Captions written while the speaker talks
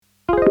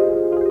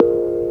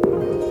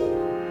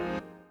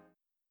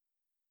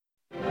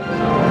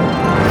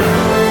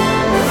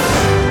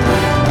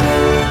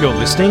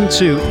listening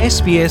to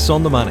SBS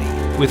On The Money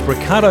with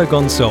Ricardo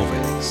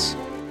Gonçalves.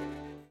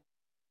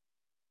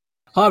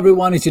 Hi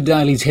everyone, it's your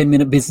daily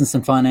 10-minute business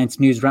and finance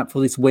news wrap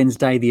for this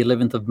Wednesday, the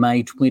 11th of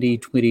May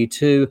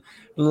 2022.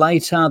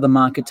 Later, the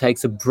market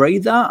takes a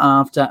breather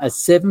after a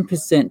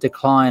 7%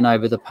 decline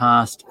over the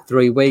past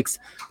 3 weeks.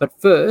 But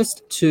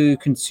first, to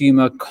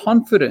consumer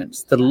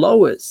confidence, the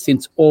lowest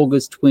since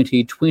August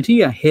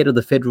 2020, ahead of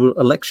the federal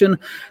election.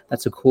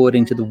 That's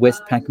according to the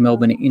Westpac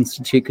Melbourne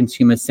Institute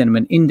Consumer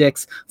Sentiment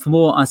Index. For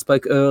more, I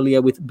spoke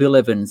earlier with Bill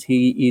Evans.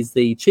 He is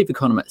the chief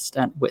economist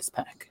at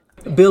Westpac.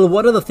 Bill,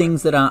 what are the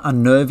things that are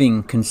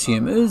unnerving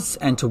consumers,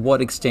 and to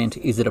what extent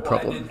is it a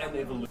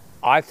problem?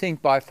 I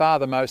think by far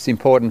the most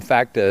important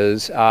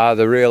factors are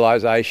the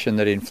realisation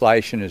that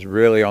inflation is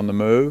really on the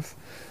move.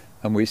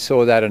 And we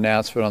saw that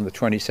announcement on the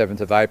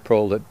 27th of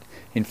April that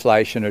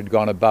inflation had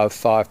gone above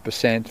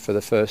 5% for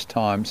the first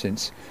time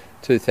since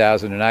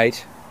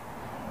 2008.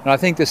 And I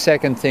think the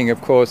second thing,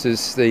 of course,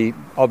 is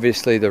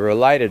obviously the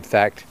related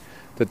fact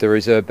that the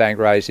Reserve Bank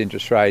raised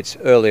interest rates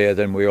earlier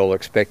than we all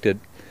expected.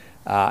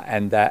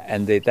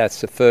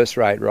 That's the first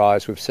rate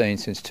rise we've seen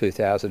since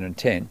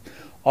 2010.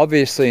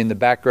 Obviously, in the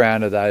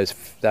background of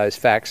those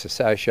facts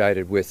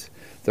associated with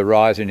the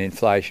rise in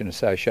inflation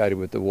associated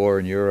with the war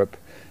in Europe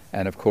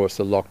and, of course,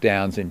 the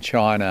lockdowns in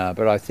China.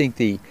 But I think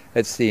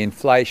it's the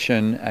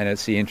inflation and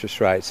it's the interest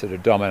rates that are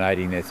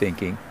dominating their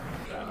thinking.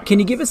 Can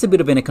you give us a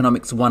bit of an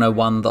economics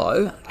 101,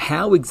 though?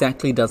 How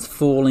exactly does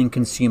falling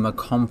consumer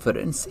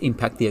confidence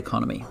impact the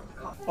economy?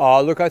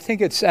 Oh, look, I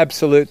think it's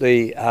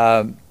absolutely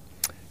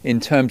in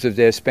terms of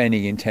their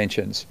spending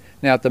intentions.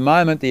 Now, at the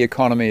moment, the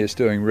economy is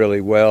doing really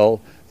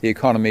well. The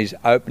economy is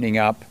opening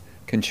up.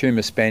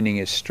 Consumer spending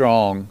is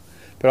strong.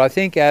 But I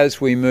think as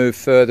we move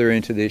further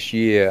into this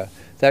year,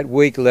 that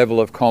weak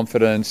level of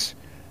confidence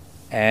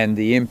and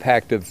the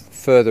impact of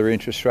further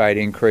interest rate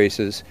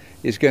increases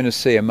is going to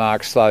see a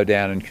marked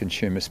slowdown in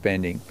consumer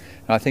spending.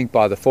 And I think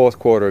by the fourth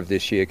quarter of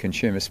this year,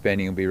 consumer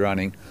spending will be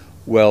running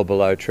well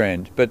below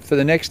trend. But for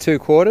the next 2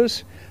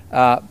 quarters,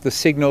 the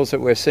signals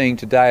that we're seeing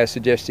today are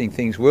suggesting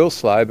things will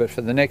slow, but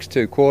for the next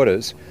 2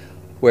 quarters,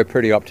 we're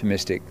pretty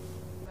optimistic.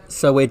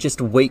 So we're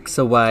just weeks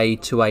away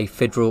to a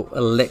federal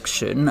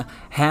election.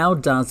 How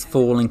does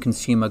falling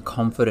consumer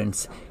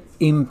confidence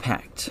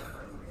impact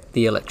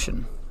the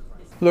election?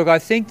 Look, I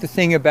think the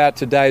thing about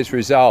today's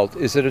result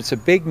is that it's a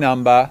big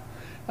number.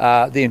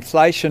 The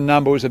inflation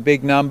number was a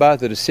big number.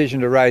 The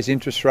decision to raise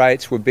interest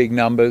rates were big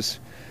numbers.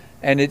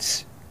 And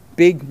it's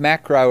big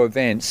macro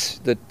events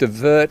that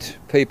divert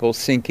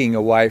people's thinking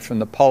away from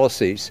the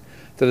policies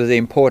that are the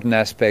important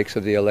aspects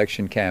of the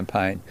election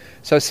campaign.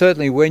 So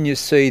certainly when you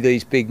see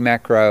these big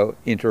macro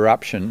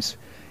interruptions,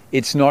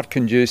 it's not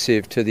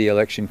conducive to the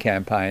election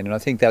campaign, and I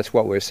think that's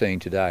what we're seeing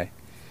today.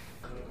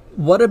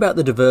 What about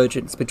the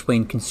divergence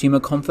between consumer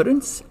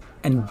confidence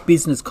and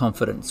business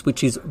confidence,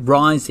 which is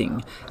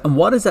rising? And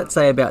what does that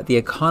say about the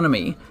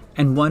economy,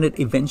 and won't it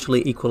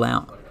eventually equal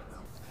out?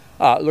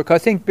 Look, I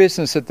think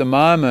business at the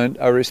moment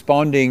are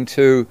responding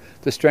to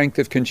the strength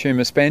of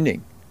consumer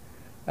spending.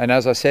 And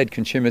as I said,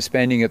 consumer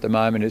spending at the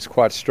moment is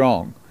quite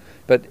strong.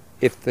 But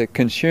if the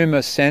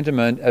consumer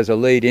sentiment as a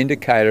lead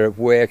indicator of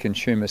where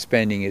consumer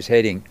spending is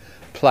heading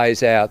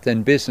plays out,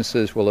 then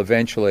businesses will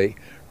eventually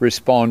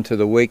respond to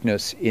the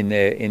weakness in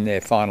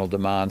their final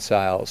demand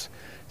sales.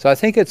 So I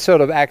think it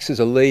sort of acts as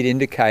a lead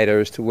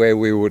indicator as to where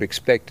we would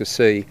expect to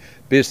see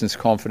business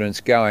confidence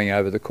going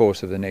over the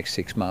course of the next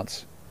 6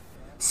 months.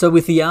 So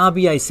with the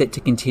RBA set to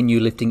continue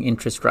lifting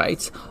interest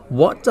rates,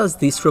 what does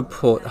this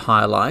report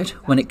highlight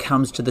when it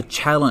comes to the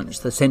challenge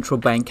the central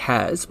bank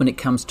has when it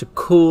comes to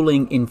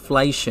cooling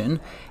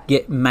inflation,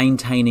 yet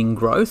maintaining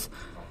growth,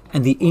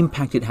 and the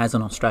impact it has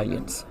on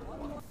Australians?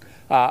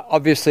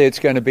 Obviously, it's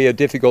going to be a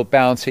difficult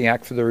balancing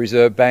act for the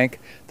Reserve Bank.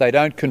 They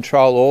don't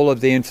control all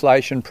of the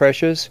inflation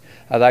pressures.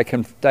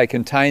 They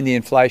contain the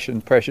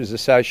inflation pressures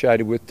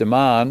associated with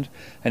demand.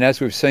 And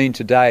as we've seen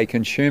today,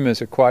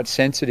 consumers are quite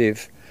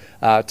sensitive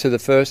to the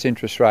first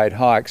interest rate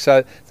hike.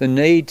 So the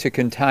need to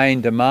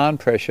contain demand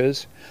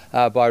pressures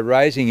by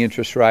raising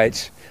interest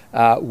rates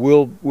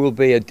will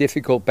be a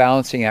difficult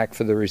balancing act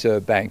for the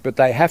Reserve Bank. But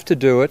they have to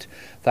do it.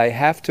 They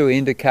have to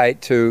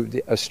indicate to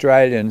the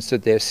Australians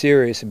that they're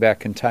serious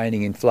about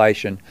containing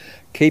inflation,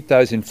 keep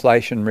those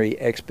inflationary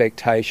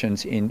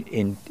expectations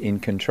in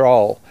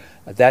control.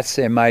 That's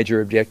their major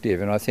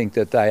objective, and I think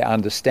that they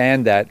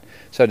understand that.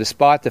 So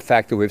despite the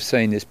fact that we've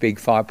seen this big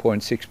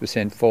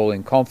 5.6% fall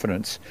in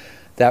confidence,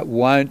 that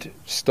won't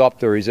stop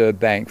the Reserve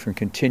Bank from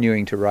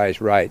continuing to raise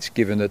rates,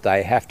 given that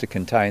they have to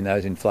contain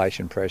those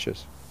inflation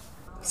pressures.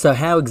 So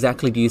how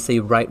exactly do you see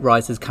rate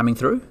rises coming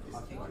through?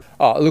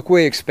 Look,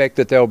 we expect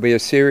that there'll be a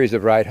series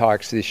of rate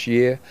hikes this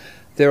year.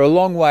 They're a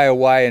long way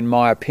away, in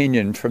my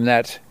opinion, from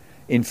that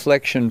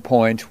inflection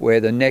point where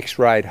the next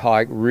rate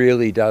hike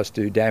really does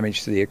do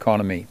damage to the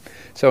economy.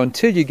 So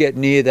until you get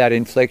near that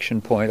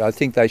inflection point, I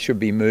think they should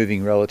be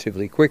moving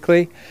relatively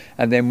quickly.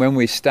 And then when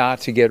we start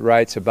to get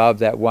rates above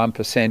that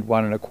 1%,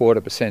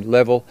 1.25%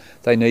 level,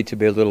 they need to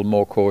be a little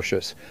more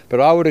cautious. But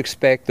I would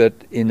expect that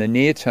in the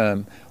near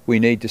term, we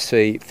need to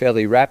see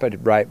fairly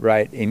rapid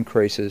rate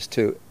increases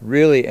to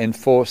really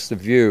enforce the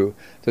view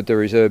that the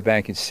Reserve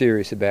Bank is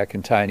serious about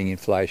containing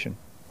inflation.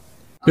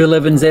 Bill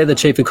Evans there, the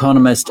chief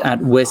economist at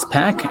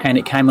Westpac, and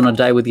it came on a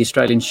day where the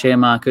Australian share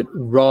market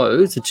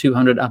rose, the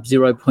 200 up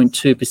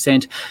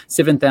 0.2%,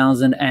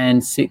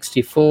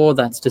 7,064.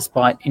 That's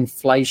despite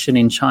inflation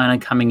in China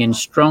coming in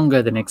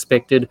stronger than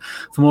expected.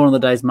 For more on the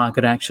day's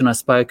market action, I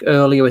spoke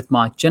earlier with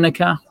Mike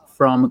Jenneker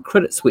from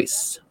Credit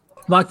Suisse.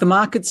 Mike, the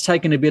market's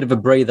taken a bit of a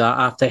breather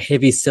after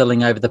heavy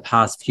selling over the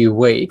past few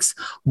weeks.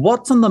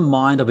 What's on the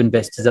mind of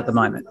investors at the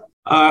moment?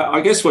 I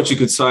guess what you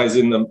could say is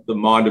in the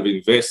mind of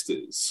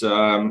investors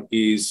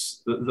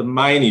is the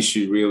main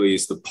issue really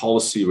is the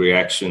policy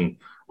reaction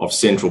of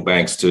central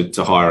banks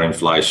to higher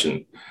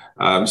inflation.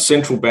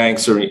 Central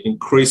banks are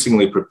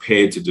increasingly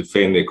prepared to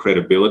defend their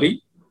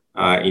credibility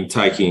in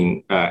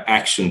taking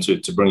action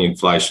to bring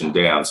inflation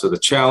down. So the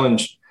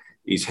challenge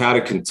is how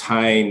to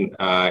contain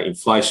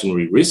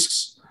inflationary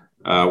risks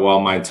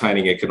while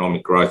maintaining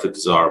economic growth at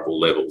desirable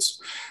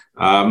levels.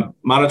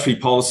 Monetary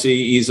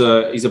policy is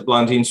a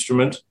blunt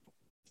instrument,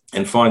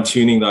 and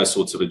fine-tuning those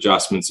sorts of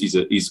adjustments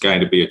is going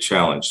to be a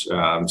challenge.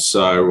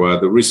 So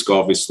the risk,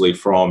 obviously,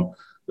 from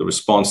the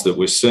response that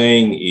we're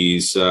seeing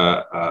is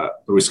the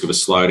risk of a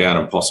slowdown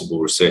and possible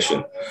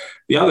recession.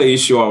 The other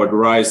issue I would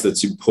raise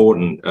that's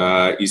important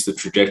is the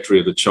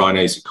trajectory of the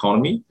Chinese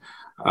economy.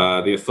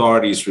 The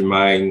authorities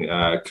remain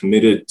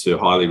committed to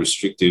highly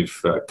restrictive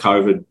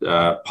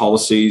COVID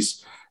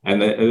policies,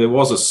 and there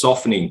was a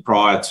softening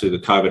prior to the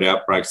COVID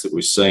outbreaks that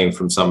we've seen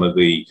from some of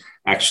the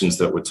actions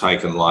that were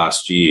taken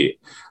last year.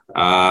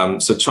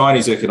 So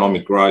Chinese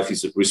economic growth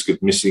is at risk of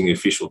missing the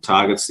official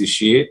targets this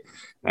year,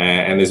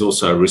 and there's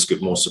also a risk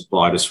of more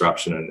supply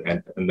disruption,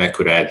 and that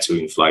could add to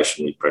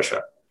inflationary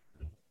pressure.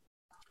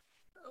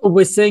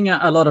 We're seeing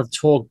a lot of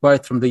talk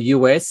both from the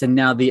US and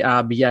now the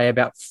RBA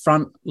about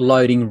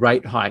front-loading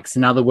rate hikes.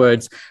 In other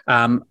words,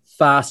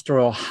 faster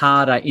or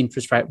harder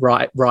interest rate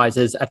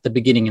rises at the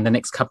beginning in the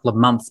next couple of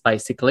months,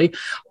 basically.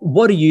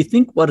 What do you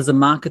think? What does the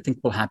market think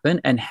will happen?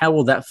 And how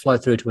will that flow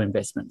through to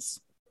investments?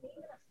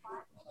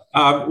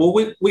 Well,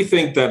 we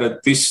think that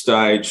at this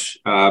stage,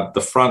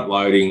 the front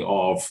loading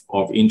of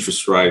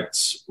interest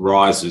rates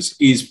rises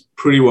is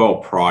pretty well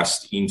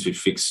priced into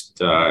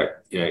fixed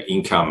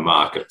income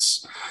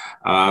markets.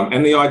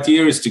 And the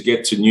idea is to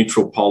get to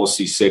neutral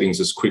policy settings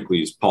as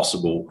quickly as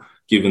possible,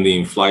 given the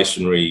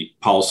inflationary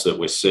pulse that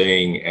we're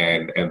seeing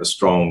and the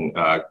strong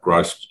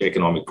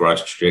economic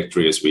growth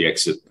trajectory as we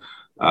exit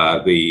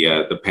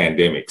the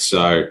pandemic.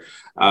 So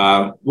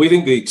we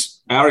think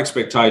our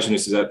expectation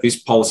is that this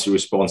policy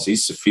response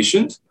is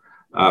sufficient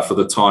for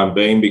the time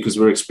being, because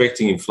we're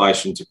expecting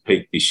inflation to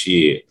peak this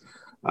year.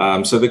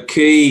 So the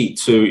key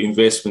to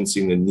investments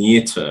in the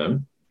near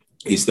term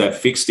is that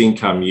fixed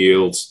income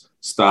yields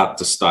start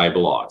to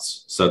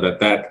stabilise, so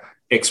that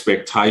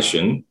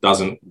expectation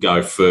doesn't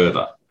go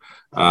further.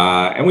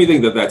 And we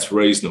think that that's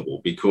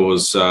reasonable,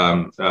 because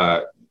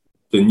the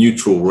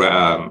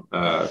neutral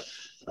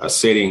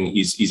setting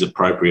is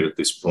appropriate at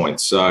this point.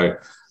 So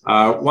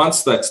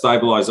once that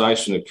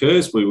stabilisation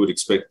occurs, we would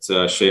expect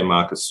share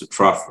markets to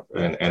trough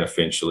and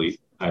eventually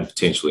and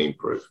potentially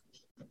improve.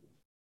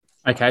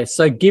 Okay,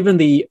 so given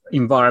the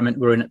environment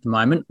we're in at the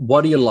moment,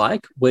 what do you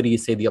like? Where do you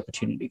see the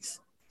opportunities?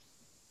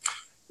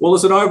 Well,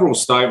 as an overall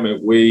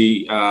statement,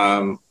 we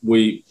are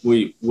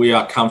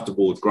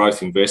comfortable with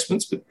growth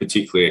investments, but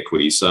particularly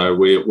equity. So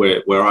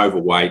we're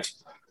overweight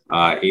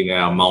in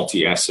our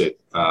multi-asset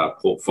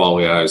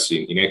portfolios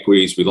in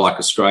equities. We like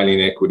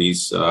Australian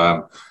equities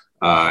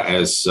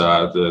as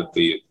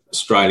the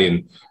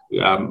Australian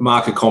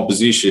market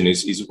composition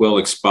is well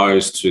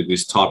exposed to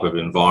this type of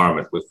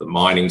environment, with the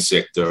mining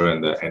sector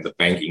and the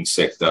banking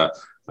sector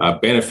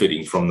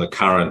benefiting from the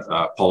current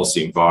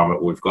policy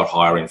environment. We've got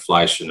higher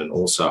inflation and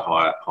also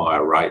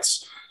higher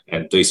rates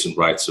and decent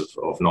rates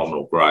of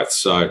nominal growth.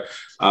 So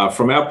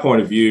from our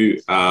point of view,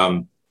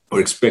 we're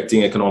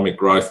expecting economic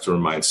growth to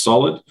remain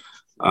solid.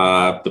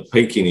 The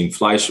peak in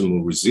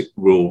inflation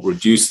will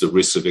reduce the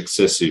risk of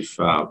excessive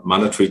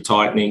monetary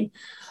tightening.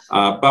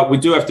 But we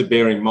do have to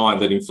bear in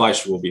mind that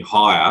inflation will be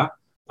higher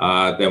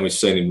than we've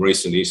seen in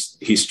recent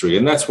history.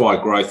 And that's why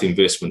growth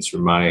investments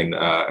remain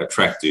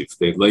attractive.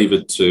 They're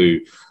levered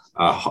to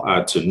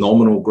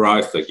nominal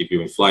growth. They give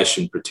you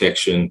inflation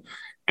protection.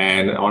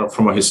 And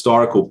from a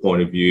historical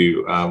point of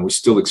view, we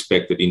still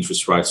expect that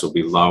interest rates will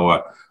be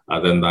lower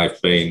than they've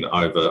been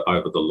over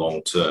the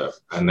long term.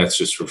 And that's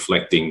just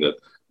reflecting that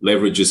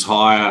leverage is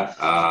higher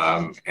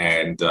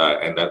and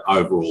that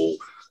overall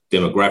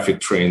demographic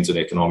trends and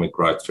economic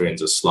growth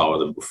trends are slower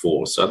than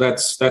before. So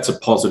that's a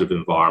positive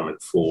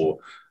environment for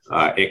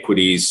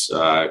equities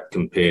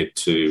compared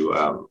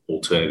to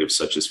alternatives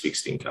such as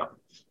fixed income.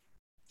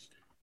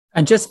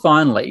 And just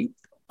finally,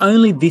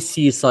 only this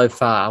year so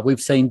far,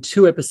 we've seen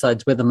 2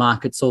 episodes where the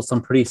market saw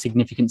some pretty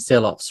significant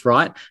sell-offs,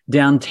 right?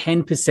 Down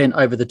 10%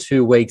 over the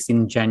 2 weeks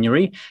in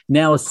January,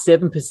 now a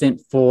 7%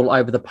 fall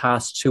over the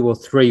past 2 or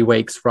 3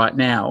 weeks right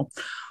now.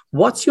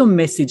 What's your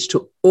message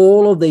to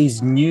all of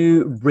these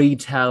new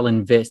retail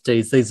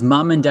investors, these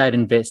mum and dad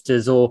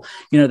investors, or,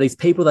 these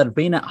people that have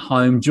been at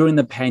home during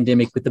the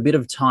pandemic with a bit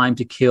of time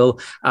to kill,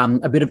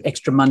 a bit of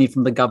extra money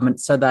from the government,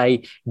 so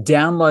they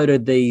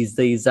downloaded these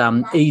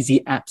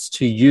easy apps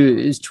to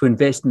use to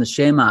invest in the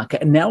share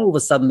market, and now all of a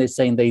sudden they're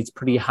seeing these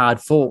pretty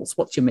hard falls?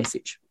 What's your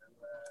message?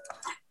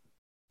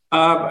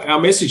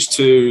 Our message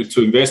to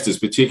investors,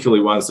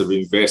 particularly ones that have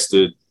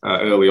invested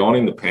early on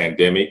in the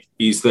pandemic,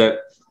 is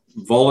that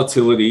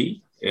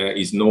volatility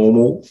is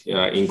normal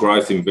in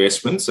growth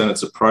investments, and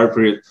it's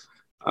appropriate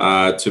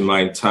to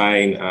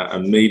maintain a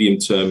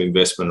medium-term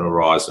investment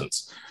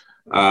horizons.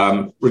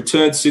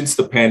 Returns since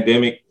the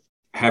pandemic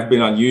have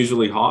been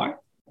unusually high,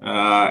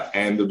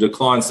 and the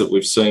declines that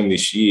we've seen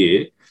this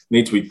year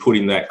need to be put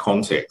in that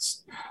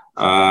context.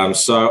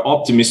 So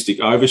optimistic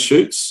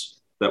overshoots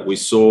that we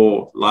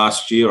saw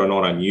last year are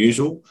not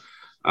unusual.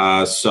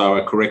 So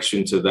a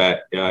correction to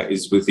that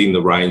is within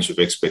the range of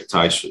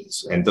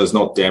expectations and does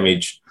not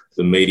damage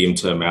the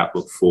medium-term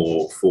outlook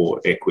for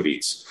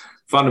equities.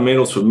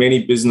 Fundamentals for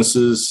many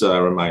businesses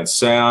remain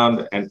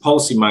sound, and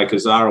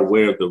policymakers are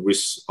aware of the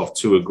risks of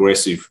too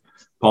aggressive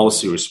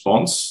policy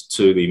response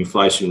to the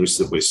inflation risks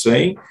that we're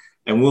seeing,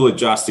 and will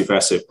adjust if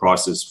asset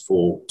prices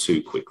fall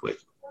too quickly.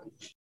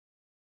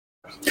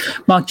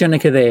 Mark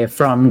Janica there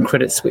from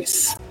Credit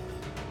Suisse.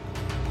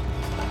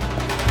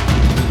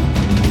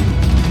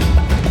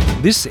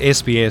 This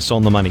SBS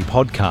On The Money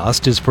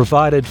podcast is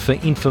provided for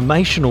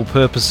informational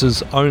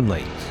purposes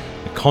only.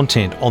 The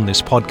content on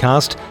this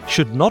podcast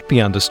should not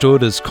be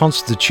understood as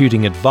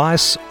constituting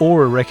advice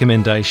or a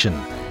recommendation.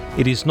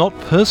 It is not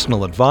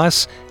personal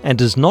advice and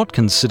does not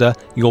consider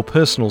your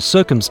personal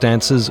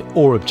circumstances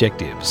or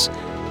objectives.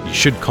 You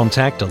should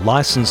contact a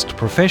licensed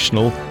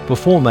professional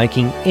before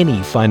making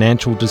any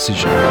financial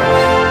decision.